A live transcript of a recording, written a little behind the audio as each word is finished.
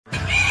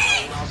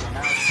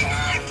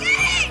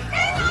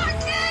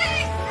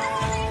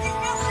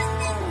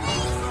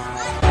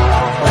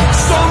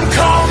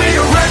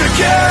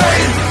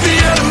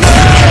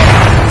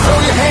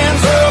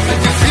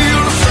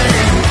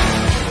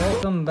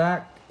welcome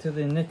back to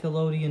the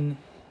Nickelodeon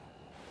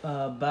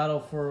Battle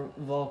for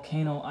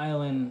Volcano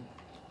Island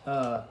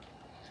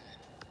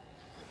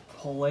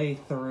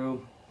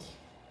playthrough.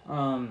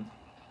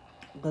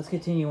 Let's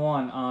continue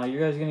on. You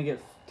guys are gonna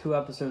get 2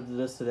 episodes of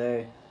this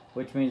today,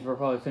 which means we're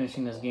probably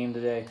finishing this game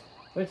today.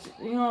 Which,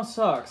 you know,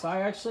 sucks.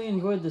 I actually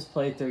enjoyed this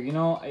playthrough. You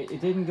know,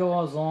 it didn't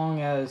go as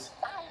long as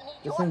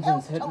the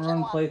Simpsons Hit and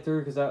Run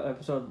playthrough, because that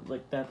episode,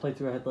 like, that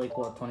playthrough had, like,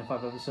 what,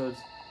 25 episodes?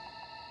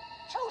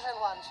 Chosen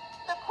ones,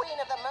 the queen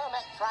of the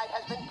Mermaid tribe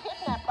has been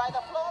kidnapped by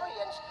the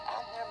Florians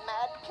and their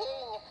mad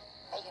king.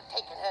 They have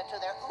taken her to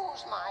their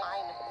ooze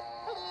mine.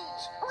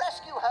 Please,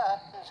 rescue her.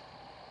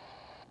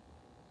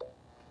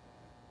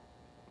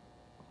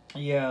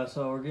 Yeah,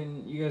 so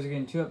you guys are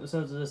getting 2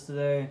 episodes of this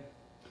today.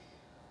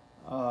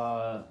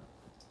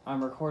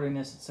 I'm recording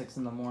this at 6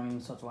 in the morning,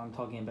 so that's why I'm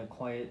talking a bit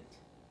quiet.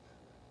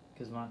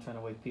 Because I'm not trying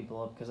to wake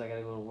people up, because I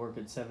gotta go to work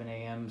at 7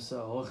 a.m.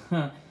 So,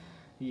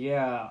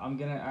 yeah, I'm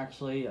gonna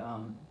actually,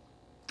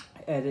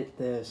 edit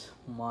this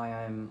while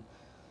I'm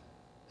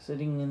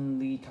sitting in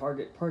the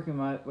Target parking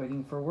lot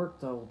waiting for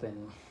work to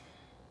open.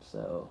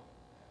 So,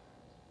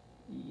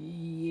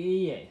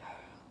 yeah.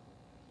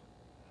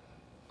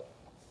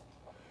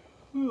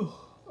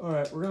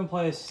 Alright, we're gonna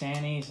play as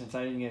Sandy since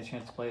I didn't get a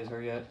chance to play as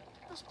her yet.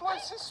 This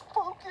place is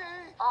spooky.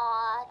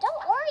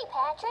 Don't worry,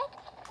 Patrick.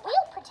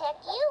 We'll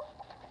protect you.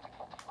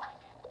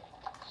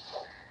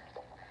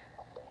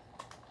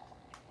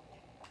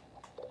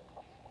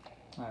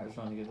 Alright, I just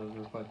wanted to get those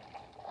real quick.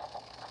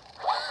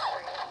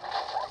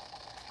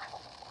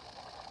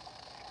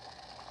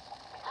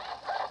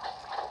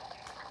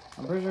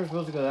 I'm pretty sure we're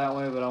supposed to go that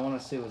way, but I want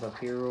to see what's up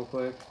here real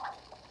quick.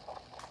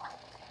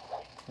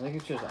 I think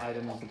it's just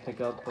items to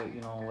pick up, but you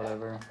know,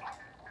 whatever.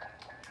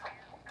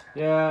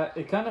 Yeah,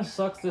 it kind of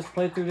sucks this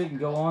playthrough didn't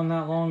go on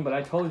that long, but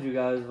I told you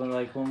guys when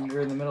we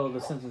were in the middle of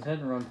the Simpsons Hit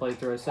and Run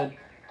playthrough, I said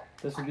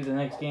this would be the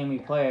next game we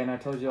play, and I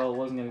told you all it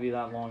wasn't going to be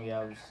that long.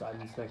 Yeah, I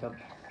didn't pick up.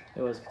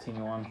 It was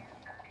continue on.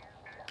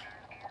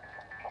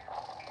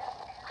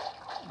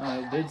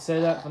 I did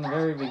say that from the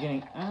very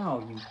beginning.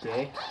 Ow, you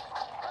dick.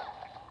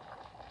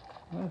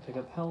 I'm going to pick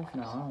up health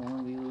now. I don't want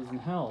to be losing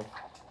health.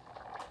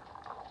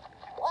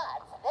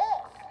 What's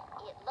this?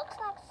 It looks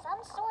like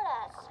some sort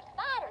of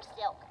spider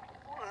silk.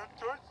 It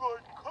tastes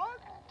like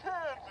cotton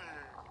candy.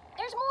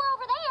 There's more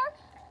over there.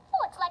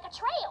 Oh, it's like a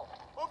trail.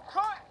 Of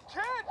cotton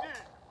candy.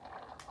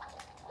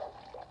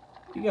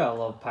 You gotta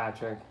love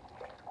Patrick.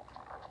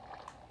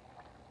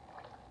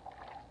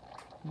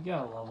 You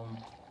gotta love him.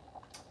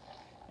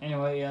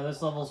 Anyway, yeah,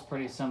 this level's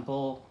pretty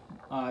simple.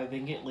 I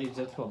think it leads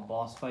up to a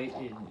boss fight.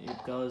 It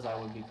does, I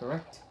would be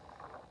correct.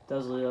 It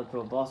does lead up to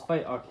a boss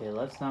fight. Okay,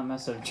 let's not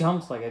mess up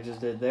jumps like I just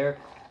did there.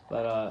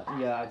 But,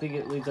 yeah, I think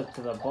it leads up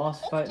to the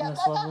boss fight in this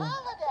level.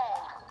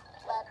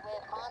 But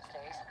with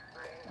monsters.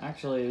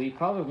 Actually, we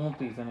probably won't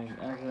be finished.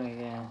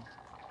 Actually, yeah.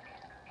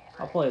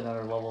 I'll play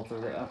another level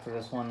after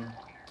this one.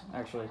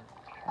 Actually,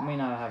 I may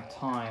not have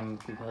time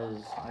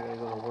because I gotta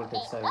go to work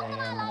at 7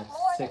 a.m. and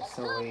it's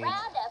 6:08.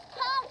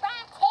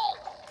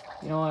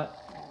 You know what?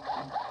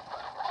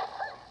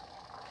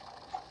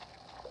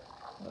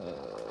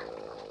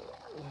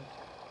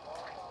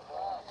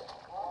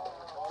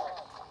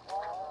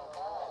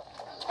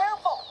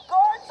 Careful,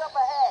 guards up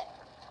ahead.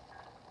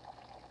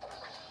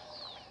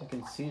 I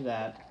can see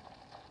that.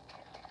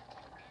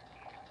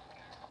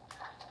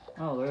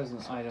 Oh, there's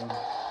an item.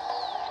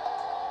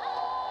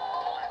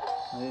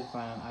 I did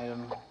find an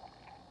item.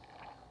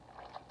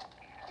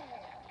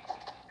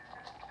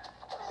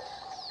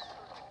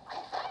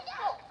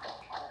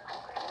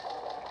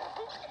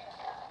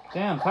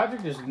 Damn,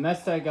 Patrick just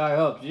messed that guy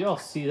up. Did y'all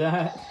see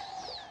that?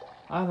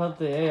 I thought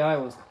the AI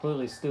was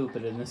completely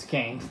stupid in this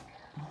game.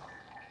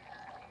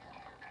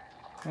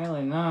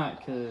 Apparently not,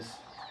 because...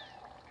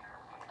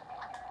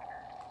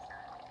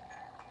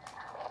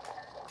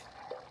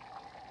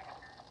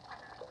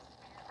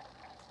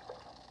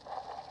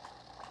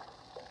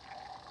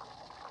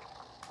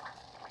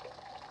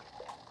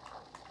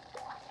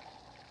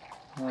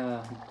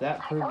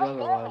 that proves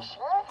otherwise.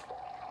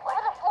 What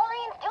are the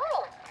Florians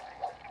doing?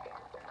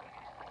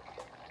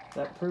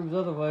 That proves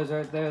otherwise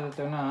right there that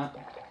they're not.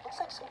 Looks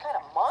like some kind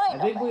of mine.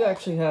 I think we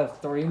actually have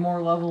 3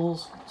 more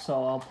levels,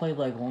 so I'll play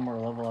like 1 more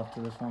level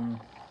after this one.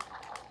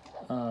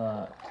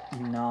 Nah.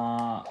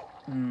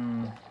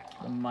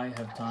 I might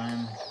have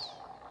time.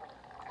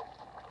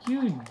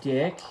 You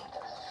dick.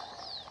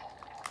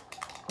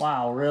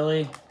 Wow,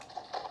 really?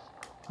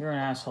 You're an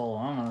asshole.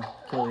 I'm gonna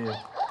kill you.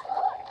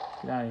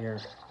 Get out of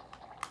here.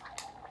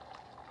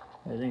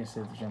 I think it's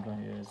safe to jump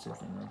on you. It's safe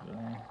to jump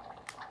on you.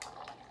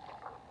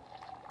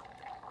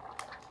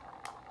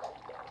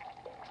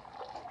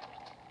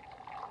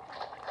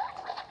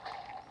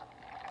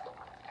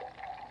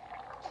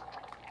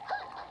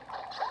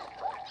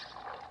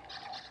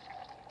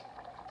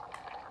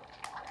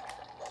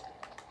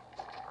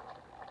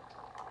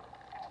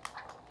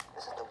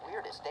 This is the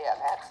weirdest day I've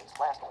had since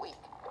last week.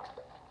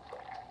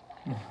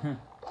 I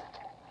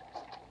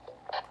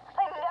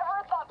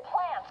never thought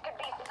plants could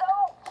be so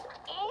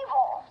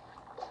evil.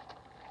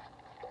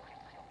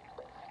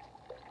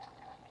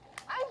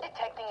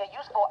 a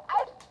useful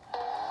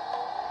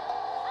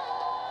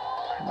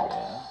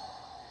Yeah.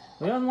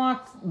 We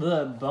unlocked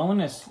the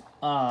bonus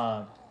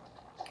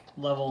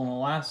level in the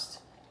last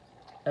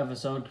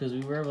episode because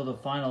we were able to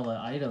find all the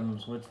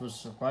items, which was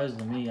surprising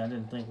to me. I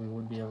didn't think we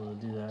would be able to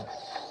do that.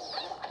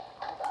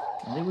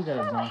 I think we got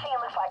a machine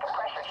looks like a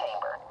pressure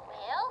chamber.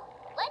 Well,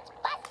 let's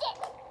bust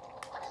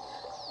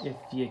it.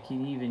 If you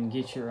can even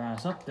get your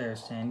ass up there,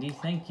 Sandy.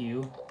 Thank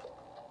you.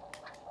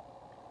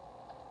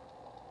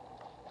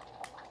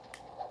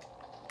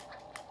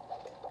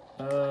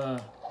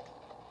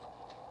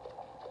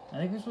 I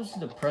think we're supposed to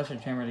do the pressure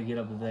chamber to get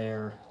up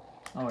there.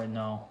 Oh wait,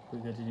 no. We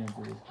got to do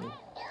it.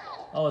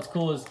 Oh, what's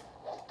cool is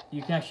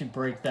you can actually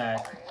break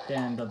that.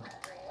 And the...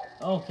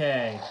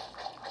 Okay.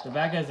 The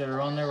bad guys that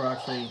are on there will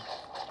actually...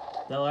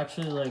 They'll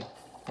actually, like,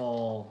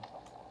 fall.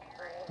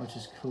 Which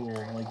is cool.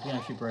 Like, you can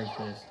actually break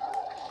this.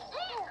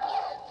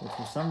 But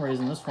for some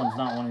reason, this one's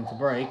not wanting to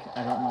break.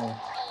 I don't know.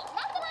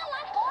 Nothing I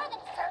like more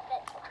than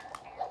surfing.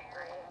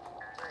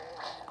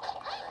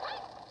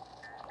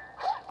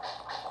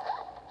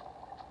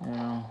 You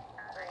know.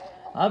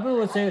 A lot of people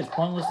would say it's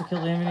pointless to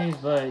kill the enemies,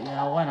 but, you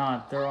know, why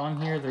not? They're on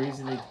here, they're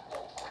easy to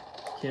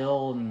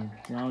kill, and,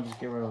 you know, just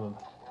get rid of them.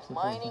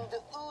 Mining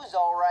the ooze,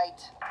 all right.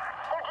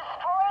 They're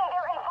destroying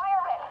their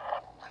environment.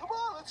 Come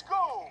on, let's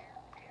go.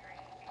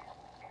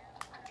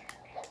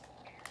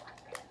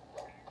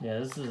 Yeah,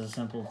 this is a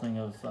simple thing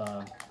of,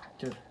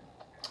 just...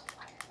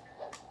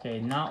 Okay,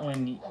 not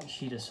when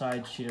she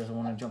decides she doesn't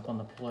want to jump on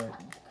the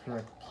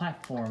correct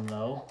platform,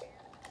 though.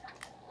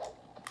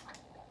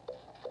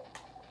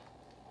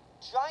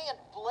 Giant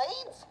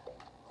blades?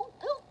 Who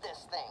built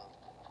this thing?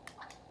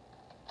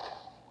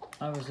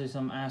 Obviously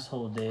some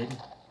asshole did.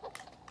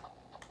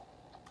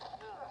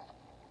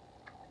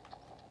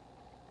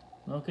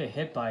 Don't get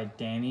hit by it,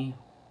 Danny.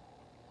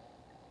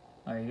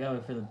 Alright, you gotta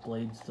wait for the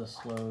blades to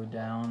slow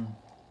down.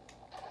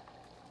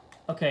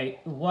 Okay,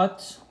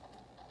 what?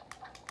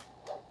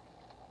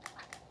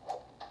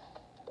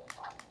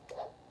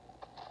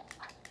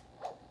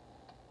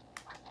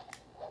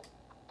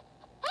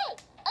 Hey,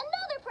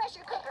 another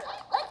pressure cooker.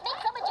 Let's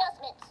make some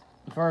adjustments.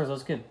 First,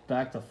 let's get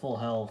back to full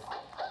health.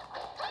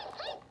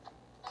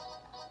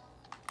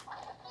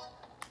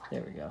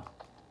 There we go.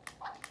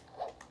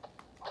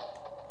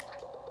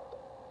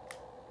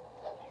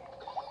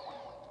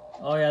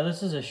 Oh yeah,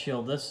 this is a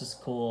shield. This is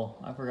cool.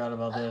 I forgot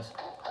about this.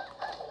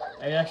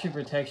 It actually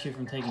protects you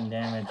from taking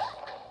damage.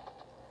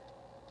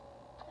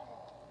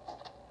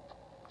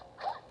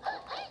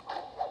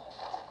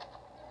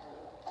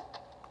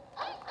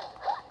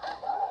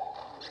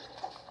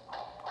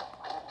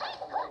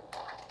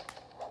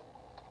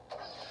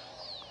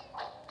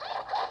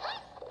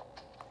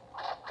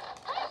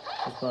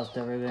 Just bust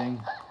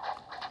everything.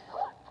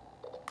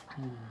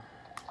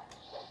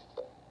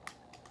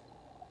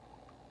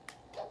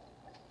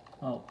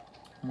 Oh,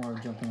 more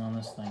jumping on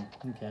this thing.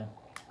 Okay.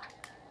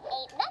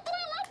 Ain't nothing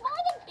I like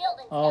more than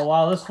building Oh stuff.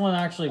 wow, this one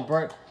actually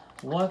break.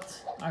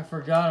 What? I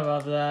forgot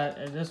about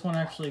that. This one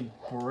actually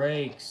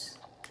breaks.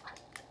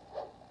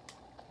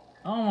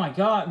 Oh my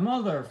god,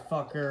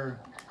 motherfucker.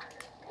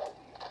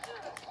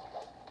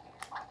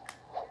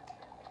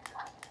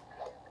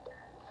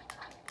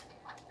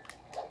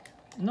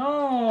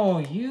 No,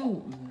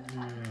 you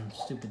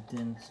stupid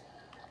dents.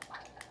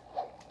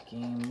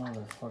 Game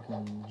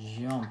motherfucking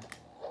jump.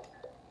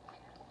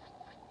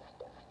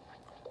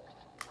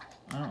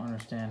 I don't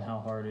understand how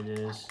hard it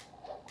is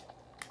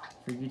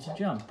for you to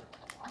jump.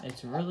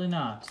 It's really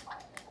not.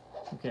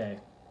 Okay,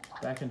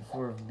 back and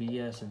forth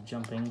BS of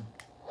jumping.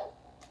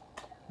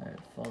 Alright,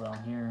 fall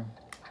down here.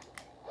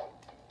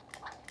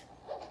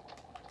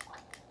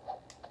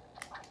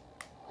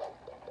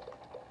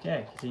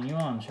 Okay, continue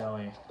on, shall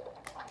we? Ain't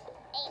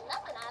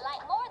nothing I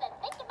like more than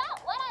thinking about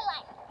what I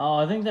like. Oh,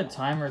 I think that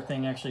timer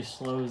thing actually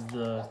slows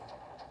the...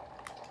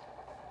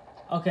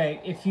 Okay,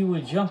 if you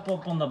would jump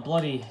up on the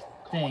bloody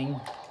thing...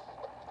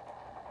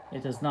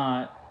 It does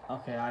not.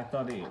 Okay, I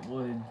thought it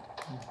would.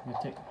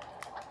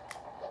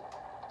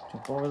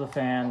 Jump over the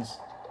fans.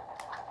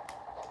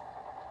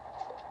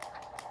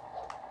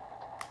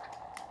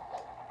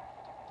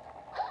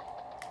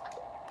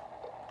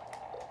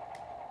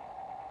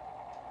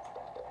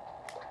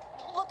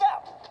 Look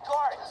out!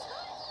 Guards!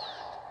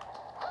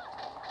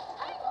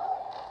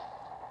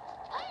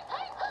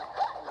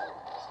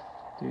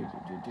 Do.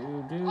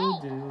 Hey,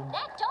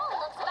 that door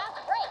looks about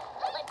to break.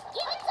 Let's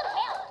give it some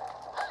help.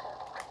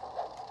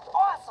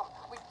 Awesome!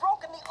 We've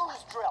broken the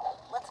ooze drill.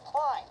 Let's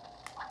climb.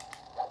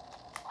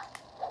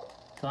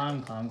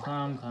 Climb.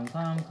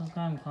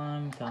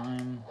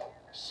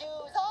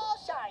 Shoes all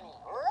shiny,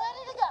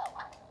 ready to go.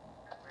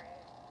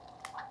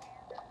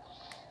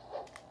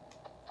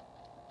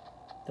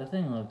 That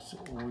thing looks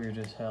weird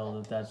as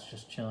hell that's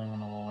just chilling on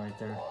the wall right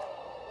there.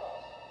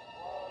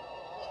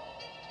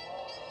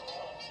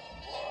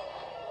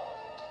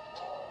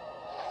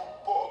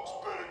 Bugs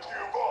better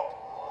give up.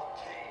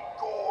 King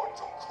going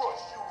to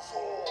crush you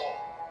all.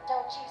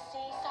 Don't you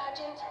see,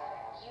 Sergeant?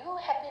 You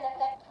have been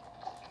affected.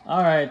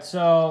 Alright,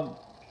 so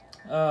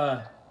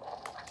can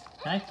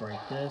I break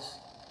this?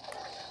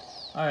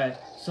 Alright,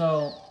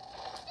 so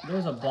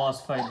there's a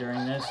boss fight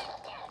during this.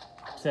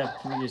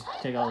 Except we just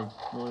take all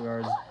the little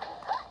guards.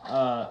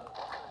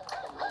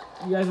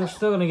 You guys are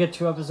still gonna get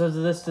 2 episodes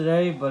of this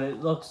today, but it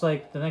looks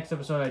like the next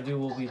episode I do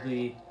will be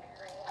the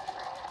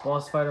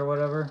boss fight or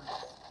whatever.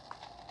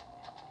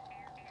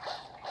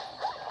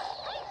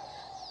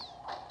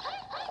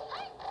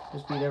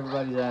 Just beat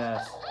everybody's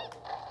ass.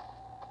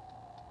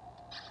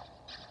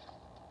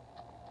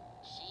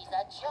 She's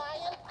a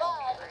giant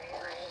bug.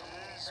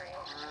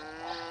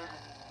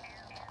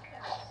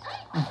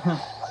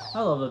 I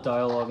love the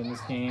dialogue in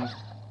this game.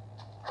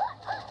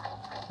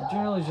 I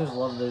generally just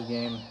love this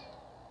game.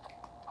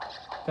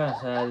 Kind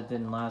of sad it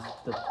didn't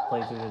last, the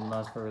playthrough didn't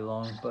last very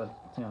long, but,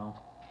 you know.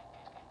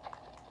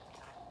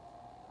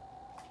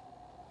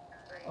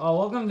 Oh,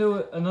 welcome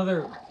to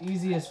another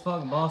easy as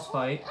fuck boss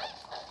fight.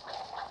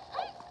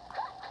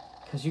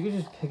 Because you can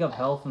just pick up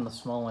health in the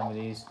small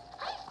enemies.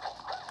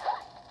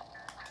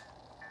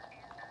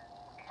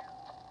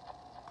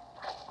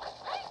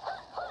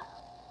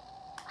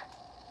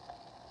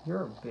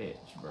 You're a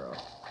bitch, bro.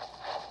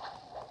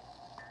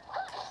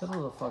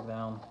 Settle the fuck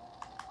down.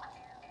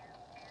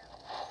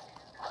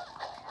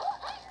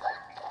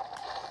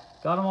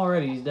 Got him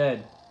already, he's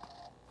dead.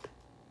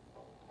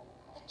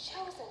 The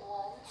chosen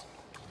ones.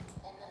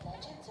 And the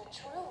legends are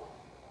true.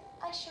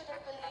 I should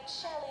have believed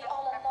Shelley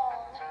all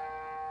along.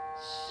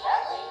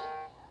 Shelley?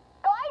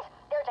 Guys,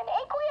 there's an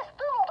aqueous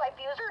thermal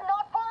diffuser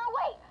not far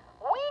away.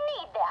 We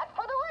need that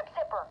for the lip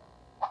zipper.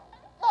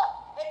 Look,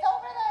 it's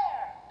over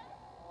there.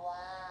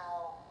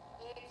 Wow,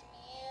 it's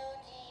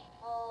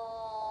beautiful.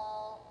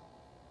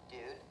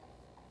 Dude,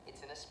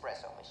 it's an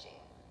espresso machine.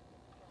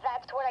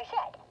 That's what I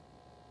said.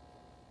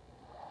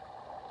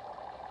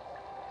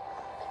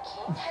 The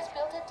king has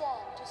built a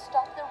dam to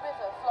stop the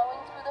river flowing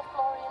through the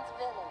Florians'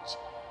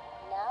 village.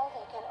 Now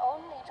they can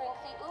only drink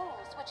the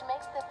ooze, which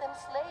makes them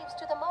slaves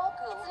to the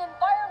Margu. It's an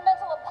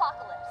environmental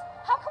apocalypse.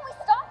 How can we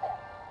stop him?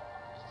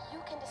 If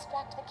you can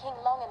distract the king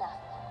long enough,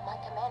 my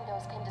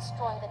commandos can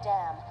destroy the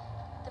dam.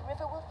 The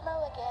river will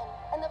flow again,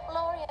 and the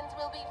Florians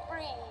will be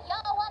free.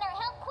 Y'all want our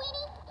help,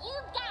 Queenie? You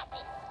got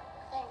it.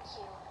 Thank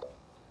you.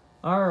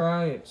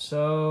 Alright,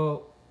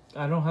 so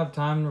I don't have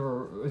time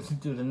to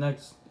do the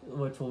next,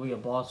 which will be a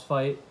boss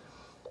fight.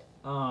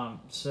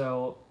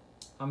 So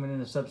I'm gonna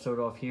end this episode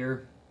off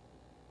here.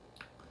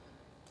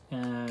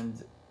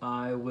 And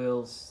I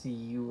will see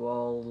you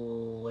all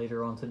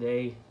later on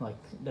today, like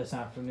this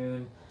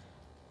afternoon.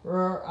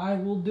 Or I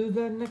will do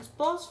that next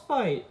boss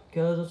fight,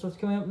 because that's what's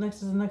coming up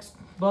next is the next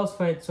boss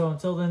fight. So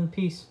until then,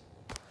 peace.